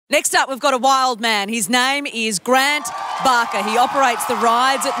Next up, we've got a wild man. His name is Grant Barker. He operates the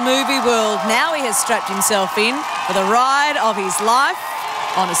rides at Movie World. Now he has strapped himself in for the ride of his life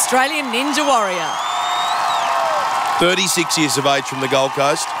on Australian Ninja Warrior. 36 years of age from the Gold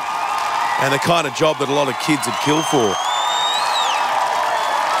Coast, and the kind of job that a lot of kids would kill for.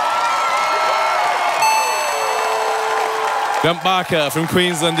 Grant Barker from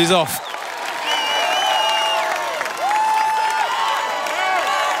Queensland is off.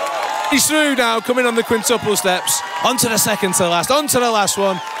 He's through now, coming on the quintuple steps. Onto the second to last, onto the last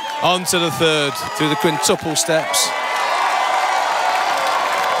one, onto the third, through the quintuple steps.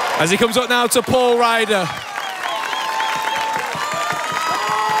 As he comes up now to Paul Ryder.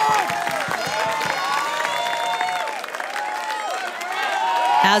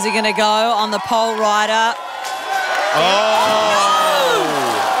 How's he going to go on the pole rider? Oh!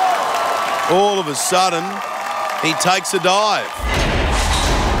 All of a sudden, he takes a dive.